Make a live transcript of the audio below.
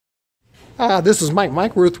This is Mike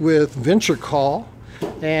Mikeworth with Venture Call,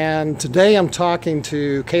 and today I'm talking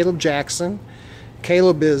to Caleb Jackson.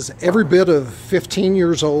 Caleb is every bit of 15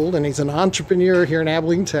 years old, and he's an entrepreneur here in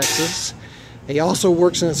Abilene, Texas. He also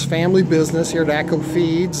works in his family business here at ACO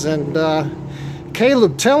Feeds. And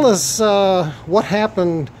Caleb, tell us what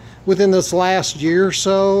happened within this last year or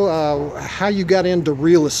so, how you got into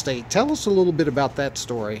real estate. Tell us a little bit about that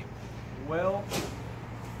story. Well,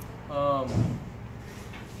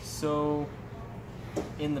 so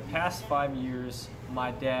in the past 5 years,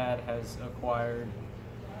 my dad has acquired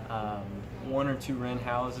 1 or 2 rent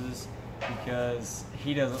houses because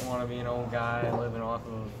he doesn't want to be an old guy living off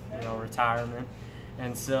of retirement,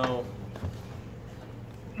 and so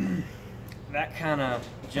that kind of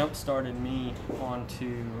jump started me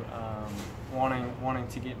onto wanting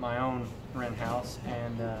to get my own rent house,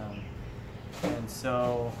 and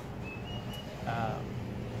so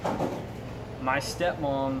my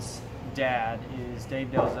stepmom's dad is Dave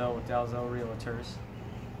Dalzell with Dalzell Realtors,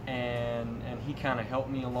 and he kind of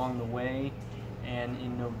helped me along the way. And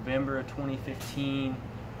in November of 2015,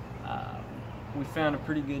 we found a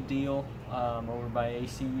pretty good deal over by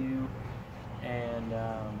ACU, and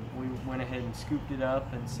we went ahead and scooped it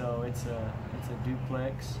up, and so it's a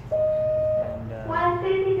duplex. And so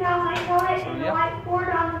yeah.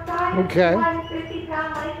 Okay.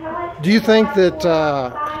 Do you think that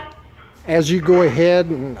as you go ahead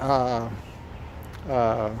and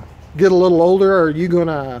get a little older, are you going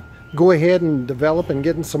to go ahead and develop and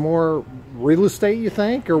get in some more real estate, you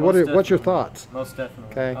think? Or what's your thoughts? Most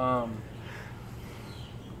definitely. Okay.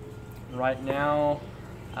 Right now,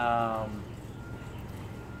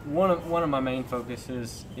 one of my main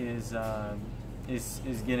focuses is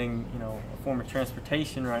getting a form of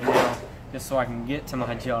transportation right now, just so I can get to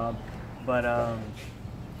my job. But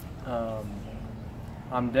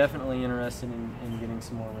I'm definitely interested in getting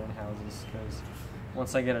some more rent houses, because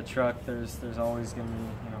once I get a truck, there's always going to be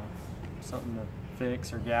something to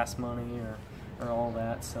fix, or gas money, or all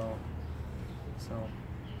that. So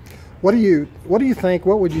what do you think?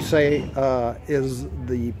 What would you say is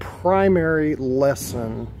the primary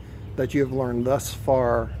lesson that you have learned thus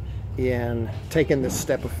far in taking this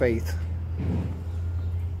step of faith?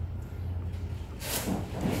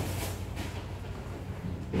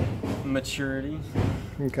 Maturity.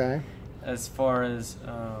 Okay. As far as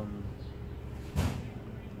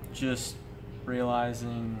just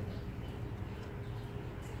realizing,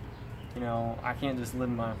 I can't just live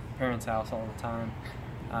in my parents' house all the time.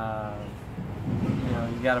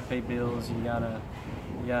 You gotta pay bills. You gotta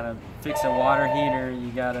fix a water heater.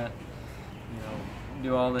 You gotta,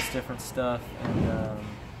 do all this different stuff,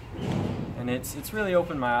 and it's really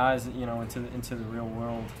opened my eyes, into the real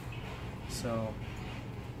world. So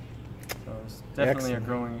it's definitely Excellent. A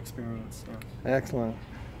growing experience. Yeah. Excellent.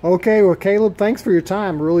 Okay, well, Caleb, thanks for your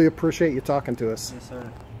time. Really appreciate you talking to us. Yes,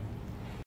 sir.